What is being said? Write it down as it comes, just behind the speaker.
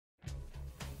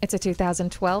It's a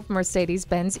 2012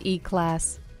 Mercedes-Benz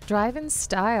E-Class. Drive in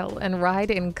style and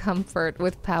ride in comfort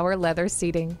with power leather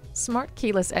seating, smart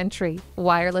keyless entry,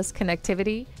 wireless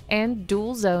connectivity, and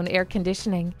dual-zone air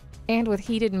conditioning. And with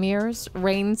heated mirrors,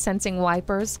 rain-sensing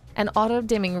wipers, an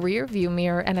auto-dimming rear-view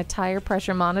mirror, and a tire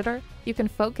pressure monitor, you can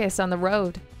focus on the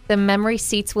road. The memory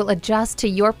seats will adjust to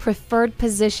your preferred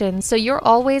position, so you're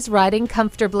always riding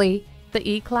comfortably. The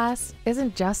E-Class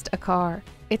isn't just a car.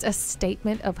 It's a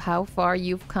statement of how far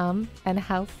you've come and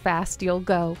how fast you'll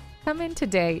go. Come in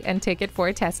today and take it for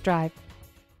a test drive.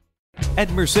 At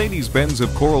Mercedes-Benz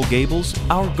of Coral Gables,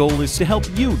 our goal is to help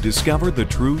you discover the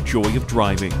true joy of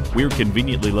driving. We're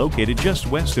conveniently located just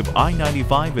west of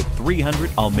I-95 at 300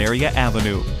 Almeria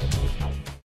Avenue.